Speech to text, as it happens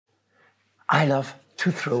I love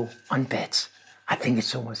to throw on beds. I think it's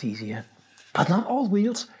so much easier. But not all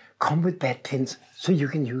wheels come with bed pins, so you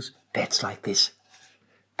can use beds like this.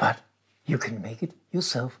 But you can make it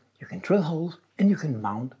yourself. You can drill holes and you can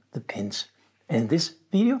mount the pins. And in this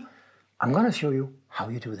video, I'm going to show you how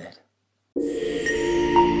you do that.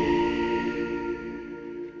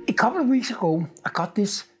 A couple of weeks ago, I got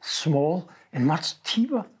this small and much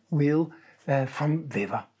cheaper wheel from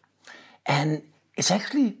Vevor. And it's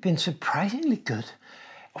actually been surprisingly good.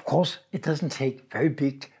 Of course, it doesn't take very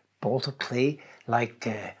big balls of clay like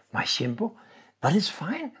my Shimpo, but it's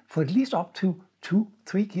fine for at least up to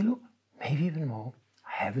 2-3 kilo, maybe even more.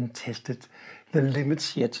 I haven't tested the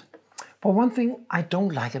limits yet. But one thing I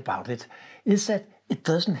don't like about it is that it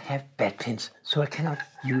doesn't have bed pins, so I cannot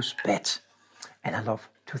use beds. And I love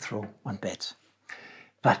to throw on beds.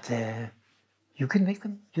 But you can make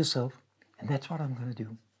them yourself, and that's what I'm going to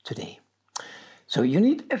do today. So you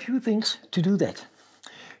need a few things to do that.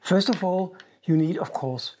 First of all, you need, of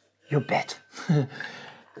course, your bed.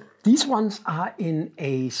 These ones are in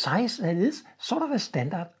a size that is sort of a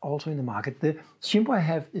standard also in the market. The Shimpo I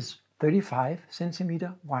have is 35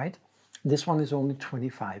 centimeter wide. This one is only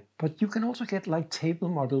 25, but you can also get like table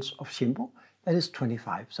models of Shimpo that is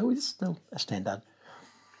 25, so it's still a standard.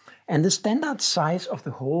 And the standard size of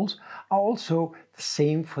the holes are also the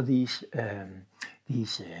same for these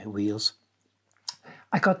wheels.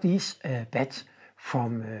 I got these bats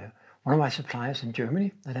from one of my suppliers in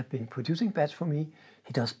Germany that have been producing bats for me.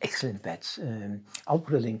 He does excellent bats. I'll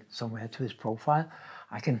put a link somewhere to his profile.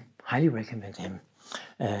 I can highly recommend him.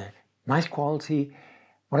 Nice quality.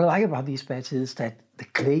 What I like about these bats is that the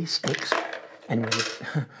clay sticks, and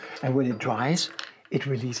when it dries, it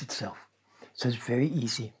releases itself. So it's very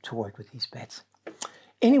easy to work with these bats.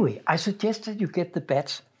 Anyway, I suggest that you get the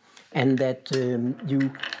bats and that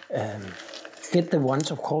you get the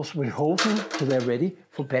ones, of course, with holes in, so they're ready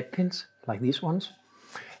for bed pins, like these ones.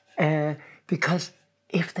 Because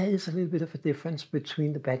if there is a little bit of a difference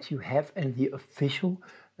between the bats you have and the official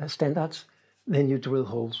standards, then you drill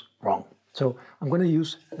holes wrong. So I'm going to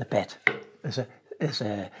use the bat as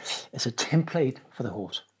a template for the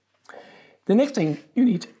holes. The next thing you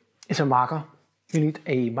need is a marker. You need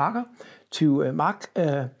a marker to mark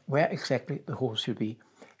where exactly the holes should be.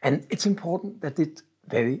 And it's important that it's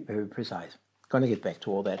very, very precise. Gonna get back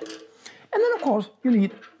to all that. And then of course you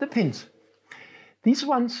need the pins. These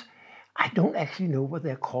ones, I don't actually know what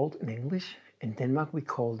they're called in English. In Denmark we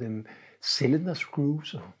call them cylinder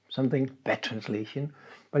screws or something, bad translation.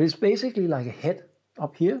 But it's basically like a head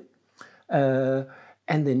up here. And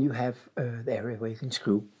then you have the area where you can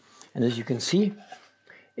screw. And as you can see,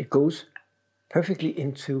 it goes perfectly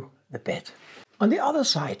into the bed. On the other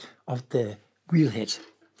side of the wheel head,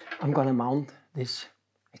 I'm gonna mount this.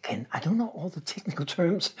 Again, I don't know all the technical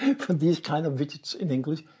terms for these kind of widgets in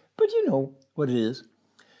English, but you know what it is.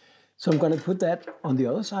 So I'm going to put that on the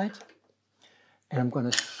other side, and I'm going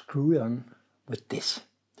to screw it on with this.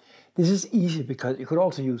 This is easy because you could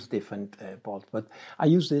also use different bolts, but I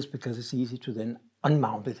use this because it's easy to then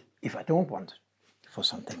unmount it if I don't want it for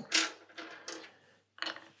something.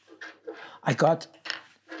 I got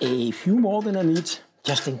a few more than I need,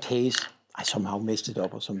 just in case I somehow messed it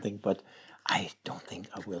up or something, but I don't think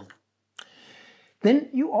I will. Then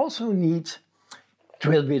you also need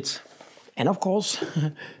drill bits. And of course,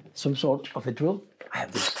 some sort of a drill. I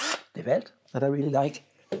have this Vevore that I really like.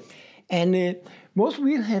 And most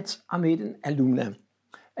wheel heads are made in aluminum.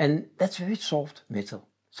 And that's very soft metal.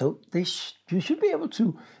 So you should be able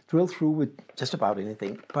to drill through with just about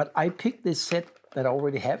anything. But I picked this set that I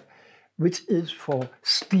already have, which is for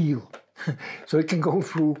steel. So it can go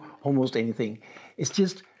through almost anything. It's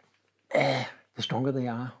just the stronger they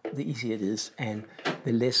are, the easier it is, and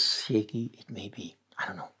the less shaky it may be. I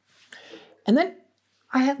don't know. And then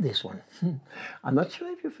I have this one. I'm not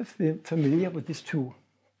sure if you're familiar with this tool,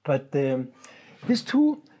 but this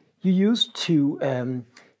tool you use to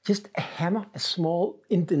just hammer a small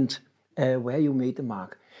indent where you made the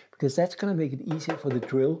mark, because that's going to make it easier for the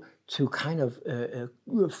drill to kind of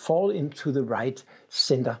fall into the right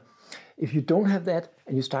center. If you don't have that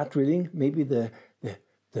and you start drilling, maybe the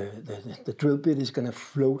drill bit is going to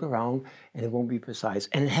float around and it won't be precise.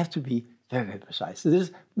 And it has to be very, very precise. So this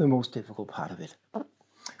is the most difficult part of it.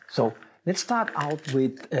 So let's start out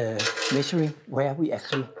with measuring where we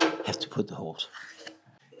actually have to put the holes.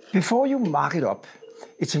 Before you mark it up,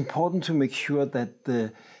 it's important to make sure that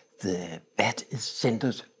the bat is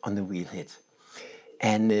centered on the wheel head.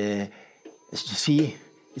 And as you see,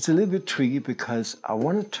 it's a little bit tricky because I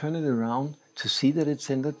want to turn it around to see that it's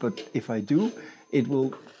centered, but if I do, it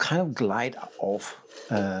will kind of glide off.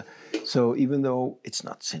 So even though it's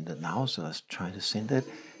not centered now, so let's try to center it,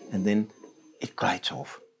 and then it glides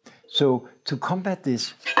off. So to combat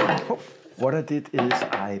this, what I did is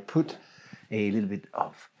I put a little bit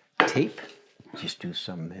of tape, just do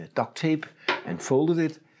some duct tape and folded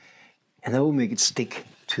it, and that will make it stick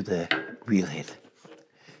to the wheel head.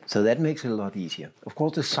 So that makes it a lot easier. Of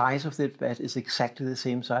course, the size of the bat is exactly the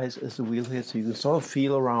same size as the wheel head, so you can sort of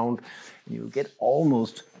feel around and you'll get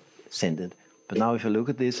almost centered. But now if I look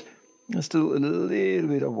at this, there's still a little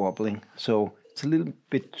bit of wobbling. So it's a little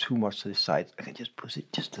bit too much to the side. I can just push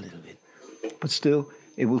it just a little bit. But still,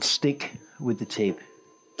 it will stick with the tape.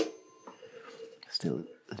 Still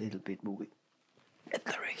a little bit moving that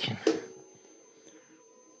direction.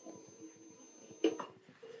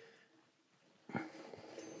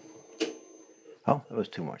 Oh, that was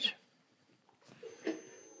too much.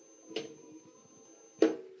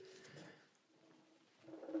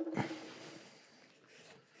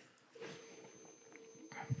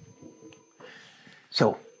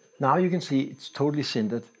 So now you can see it's totally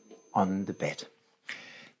centered on the bat.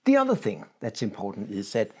 The other thing that's important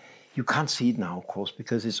is that you can't see it now, of course,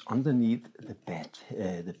 because it's underneath the bat,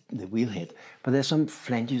 the wheel head. But there's some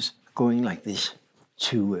flanges going like this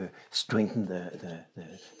to strengthen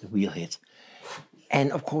the wheel head.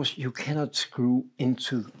 And of course, you cannot screw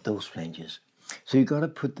into those flanges. So you gotta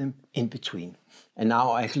put them in between. And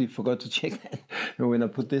now I actually forgot to check that when I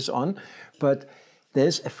put this on, but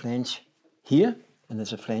there's a flange here, and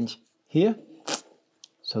there's a flange here.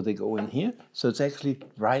 So they go in here. So it's actually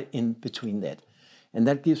right in between that. And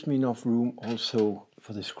that gives me enough room also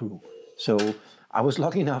for the screw. So I was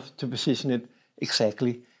lucky enough to position it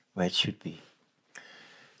exactly where it should be.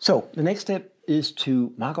 So the next step is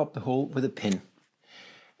to mark up the hole with a pen.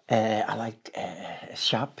 I like a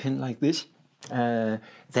sharp pen like this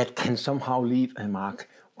that can somehow leave a mark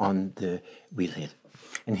on the wheel head.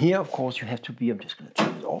 And here, of course, you have to be, I'm just going to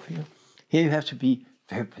turn it off here. Here you have to be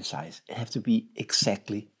very precise. It has to be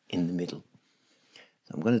exactly in the middle.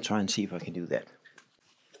 So I'm going to try and see if I can do that.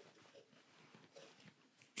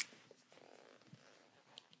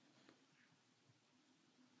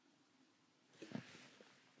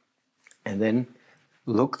 And then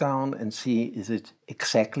look down and see, is it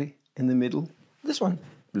exactly in the middle? This one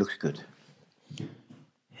looks good.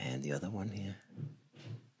 And the other one here.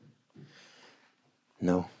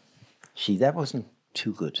 No. See, that wasn't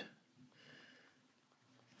too good.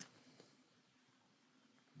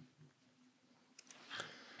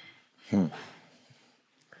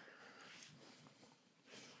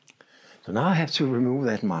 So now I have to remove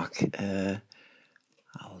that mark.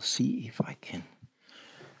 I'll see if I can.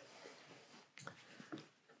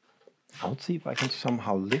 I'll see if I can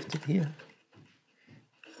somehow lift it here.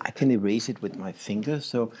 I can erase it with my finger,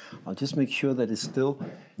 so I'll just make sure that it's still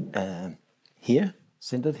here,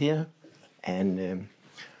 centered here, and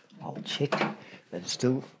I'll check that it's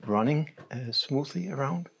still running smoothly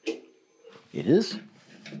around. It is,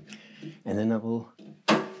 and then I will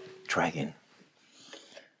try again.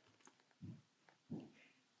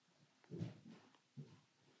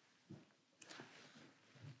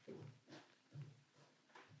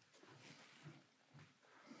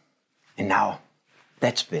 And now,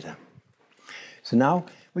 that's better. So now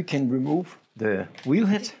we can remove the wheel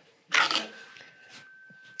head,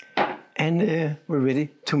 and we're ready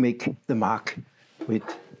to make the mark with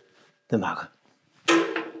the marker.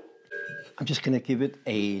 I'm just going to give it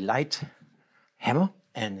a light hammer,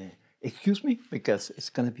 and excuse me, because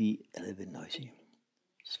it's going to be a little bit noisy.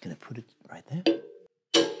 Just going to put it right there.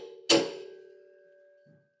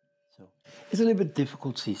 So it's a little bit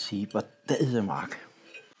difficult to see, but there is a mark.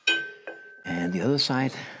 And the other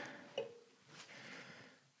side.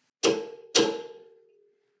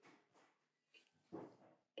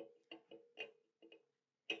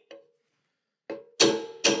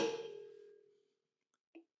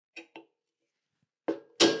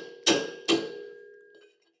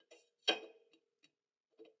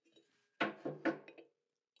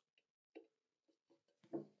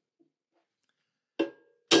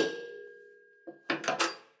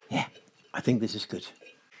 Yeah, I think this is good.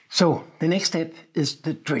 So the next step is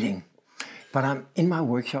the drilling. But I'm in my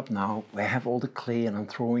workshop now where I have all the clay and I'm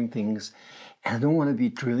throwing things, and I don't want to be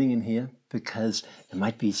drilling in here because there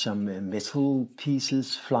might be some metal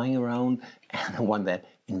pieces flying around, and I don't want that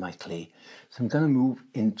in my clay. So I'm going to move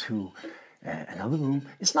into another room.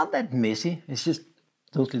 It's not that messy, it's just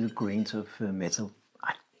those little grains of metal.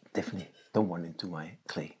 I definitely don't want into my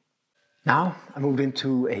clay. Now I moved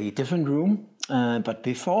into a different room, but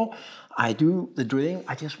before I do the drilling,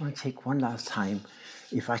 I just want to take one last time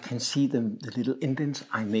if I can see the little indents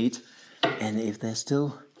I made, and if they're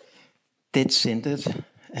still dead centered,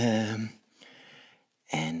 and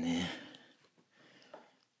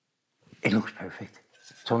it looks perfect.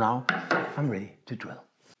 So now I'm ready to drill.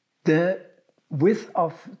 The width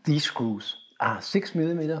of these screws are 6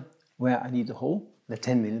 mm where I need the hole, the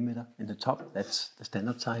 10 mm in the top. That's the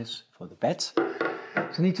standard size for the bats.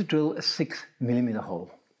 So I need to drill a 6 mm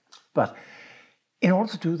hole. But in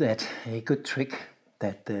order to do that, a good trick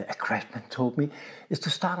that a craftsman told me is to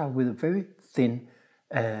start out with a very thin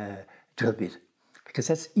drill bit, because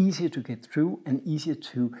that's easier to get through and easier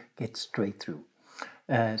to get straight through.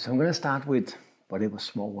 So I'm going to start with whatever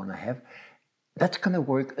small one I have. That's going to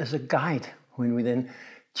work as a guide when we then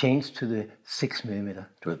change to the 6 mm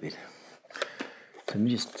drill bit. So let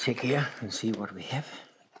me just check here and see what we have.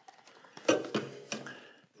 I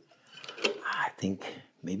think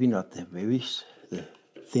maybe not the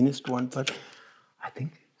thinnest one, but I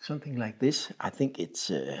think something like this. I think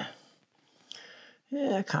it's, I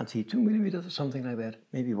can't see, 2 mm or something like that.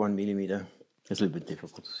 Maybe 1 mm. It's a little bit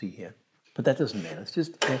difficult to see here, but that doesn't matter. It's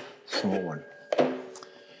just a small one.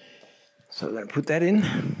 So I'm going to put that in.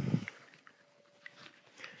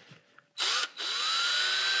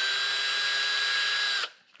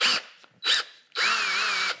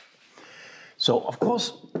 So of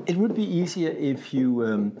course it would be easier if you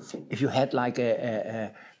had like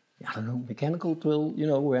a I don't know, mechanical drill, you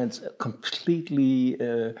know, where it's completely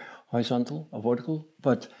horizontal or vertical,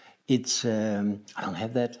 but it's I don't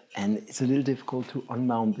have that, and it's a little difficult to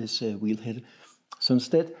unmount this wheel head. So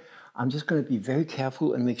instead, I'm just going to be very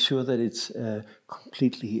careful and make sure that it's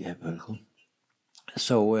completely vertical.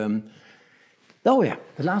 So, oh yeah,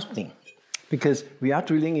 the last thing, because we are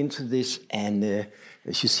drilling into this, and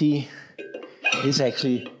as you see, this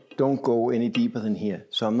actually don't go any deeper than here.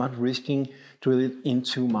 So I'm not risking drill it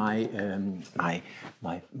into my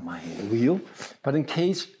my wheel. But in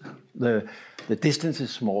case the distance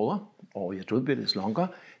is smaller or your drill bit is longer,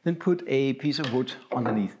 then put a piece of wood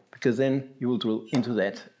underneath, because then you will drill into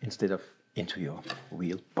that instead of into your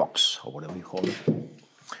wheel box or whatever you call it.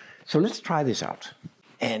 So let's try this out.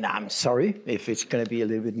 And I'm sorry if it's going to be a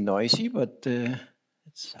little bit noisy, but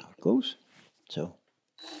that's how it goes. So.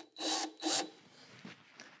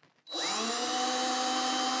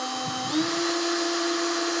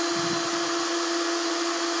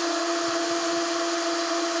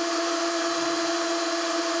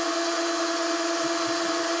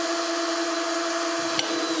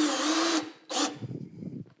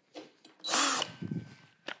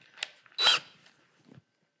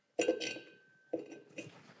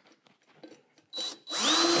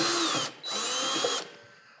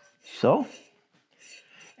 So,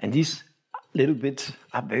 and these little bits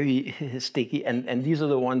are very sticky, and these are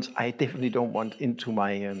the ones I definitely don't want into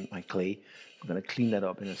my my clay. I'm going to clean that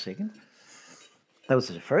up in a second. That was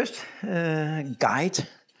the first guide,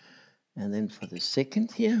 and then for the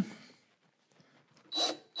second here.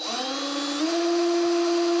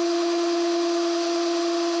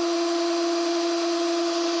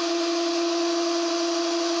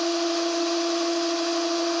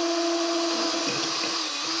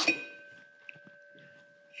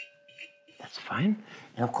 Fine.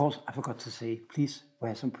 And of course, I forgot to say, please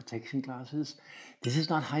wear some protection glasses. This is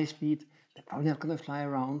not high speed. They're probably not going to fly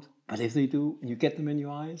around. But if they do, and you get them in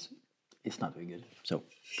your eyes, it's not very good. So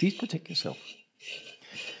please protect yourself.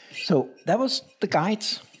 So that was the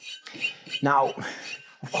guides. Now,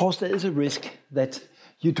 of course, there is a risk that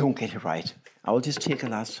you don't get it right. I will just check a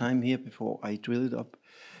last time here before I drill it up.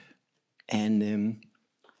 And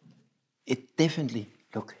it definitely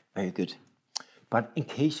looks very good. But in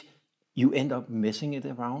case you end up messing it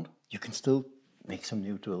around, you can still make some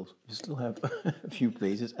new drills. You still have a few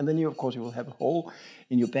places. And then you, of course, you will have a hole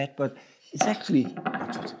in your bed, but it's actually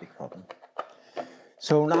not such a big problem.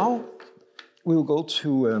 So now we will go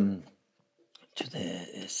to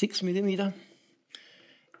the 6 mm.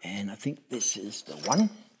 And I think this is the one.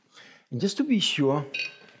 And just to be sure,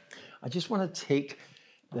 I just want to take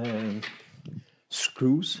the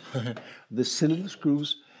screws, the cylinder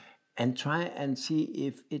screws, and try and see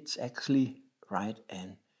if it's actually right,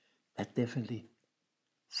 and that definitely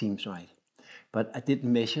seems right. But I did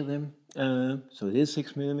measure them, so it is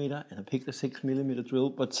 6 mm, and I picked a 6 mm drill,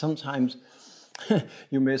 but sometimes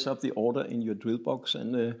you mess up the order in your drill box,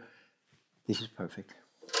 and this is perfect.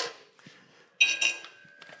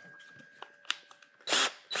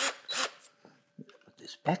 Put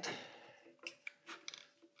this back.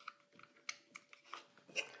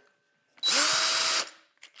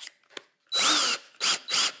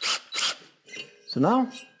 So now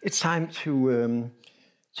it's time to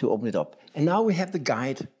open it up. And now we have the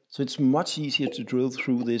guide, so it's much easier to drill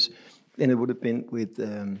through this than it would have been with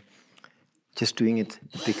just doing it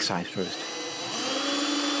the big size first.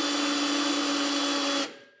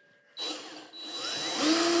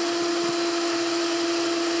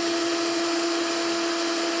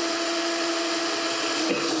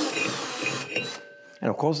 And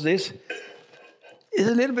of course this is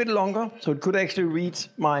a little bit longer, so it could actually reach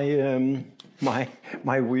my,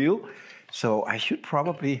 my wheel. So I should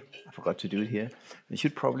probably, I forgot to do it here, I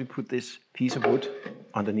should probably put this piece of wood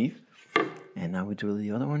underneath. And now we drill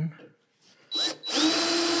the other one.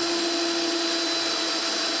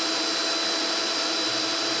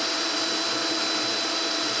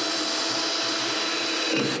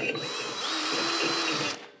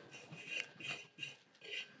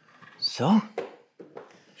 So,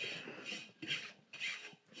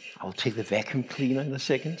 I'll take the vacuum cleaner in a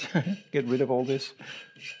second, get rid of all this.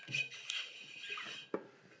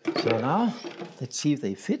 So now, let's see if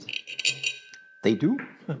they fit. They do.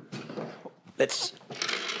 Let's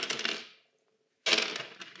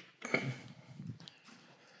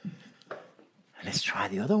try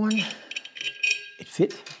the other one. It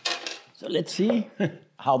fit. So let's see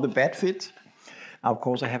how the bat fits. Of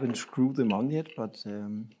course, I haven't screwed them on yet, but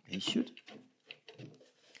they should.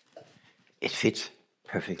 It fits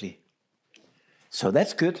perfectly. So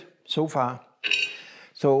that's good so far.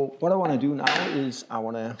 So what I want to do now is I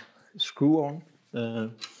want to screw on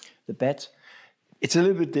the bat. It's a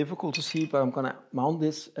little bit difficult to see, but I'm going to mount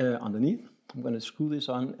this underneath. I'm going to screw this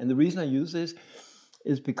on. And the reason I use this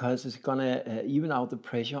is because it's going to even out the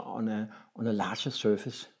pressure on a larger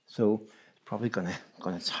surface. So it's probably going to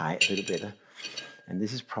tie a little better. And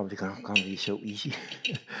this is probably going to be so easy.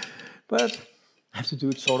 But I have to do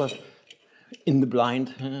it sort of in the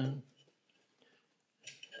blind. Ah.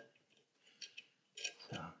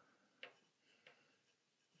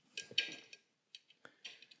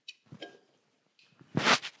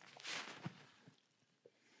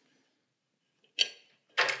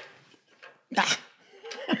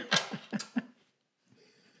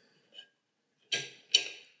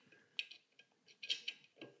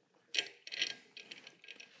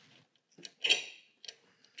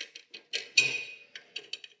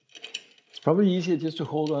 It's probably easier just to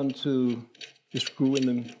hold on to the screw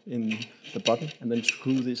in the button and then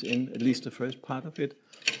screw this in, at least the first part of it.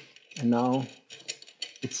 And now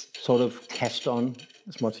it's sort of cast on.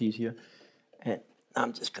 It's much easier. And now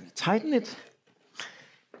I'm just going to tighten it.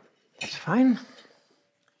 That's fine.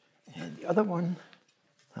 And the other one,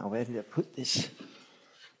 now where did I put this?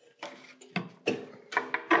 And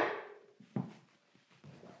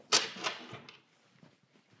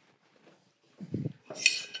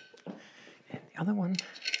the other one.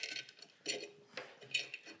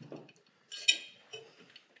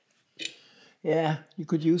 Yeah, you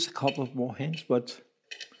could use a couple of more hands, but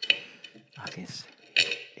I guess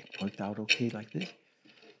it worked out okay like this.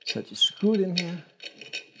 So just screw it in here.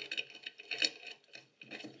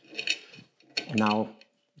 And now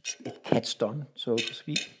it catched on, so to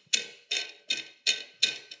speak.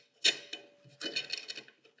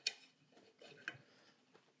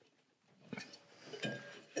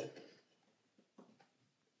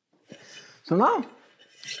 So now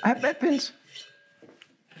I have bat pins,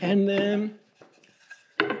 and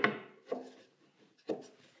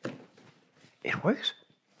it works.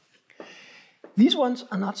 These ones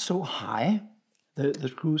are not so high, the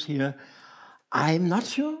screws here. I'm not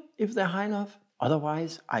sure if they're high enough.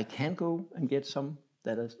 Otherwise, I can go and get some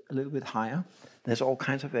that is a little bit higher. There's all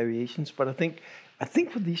kinds of variations, but I think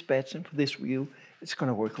for these bats and for this wheel, it's going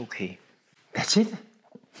to work okay. That's it.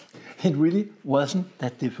 It really wasn't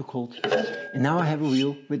that difficult. And now I have a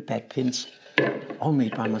wheel with bat pins, all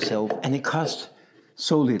made by myself, and it cost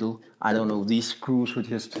so little. I don't know, these screws were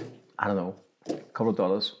just, I don't know, a couple of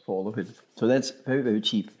dollars for all of it. So that's very, very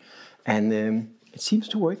cheap. And it seems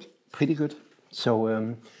to work pretty good.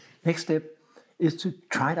 So next step is to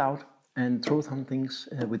try it out and throw some things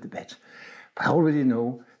with the bat. But I already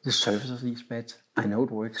know the surface of these bats. I know it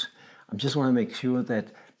works. I just want to make sure that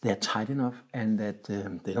they're tight enough and that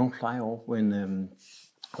they don't fly off whenever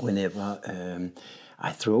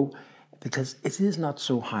I throw, because it is not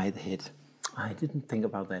so high the head. I didn't think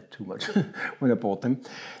about that too much when I bought them.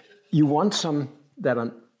 You want some that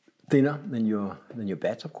are thinner than your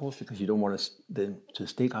bats, of course, because you don't want them to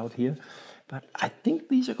stick out here. But I think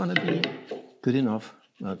these are going to be good enough.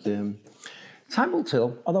 But time will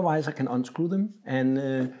tell. Otherwise, I can unscrew them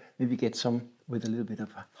and maybe get some with a little bit of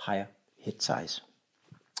a higher head size.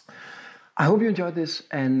 I hope you enjoyed this,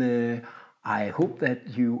 and I hope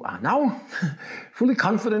that you are now fully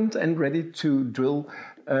confident and ready to drill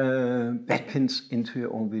bat pins into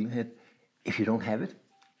your own wheel head if you don't have it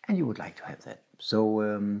and you would like to have that. So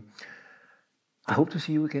I hope to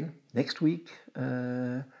see you again next week.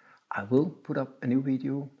 I will put up a new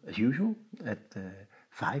video as usual at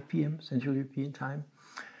 5 p.m. Central European time.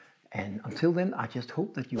 And until then, I just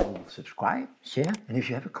hope that you will subscribe, share, and if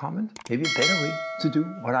you have a comment, maybe a better way to do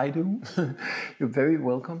what I do, you're very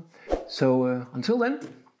welcome. So until then,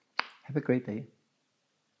 have a great day.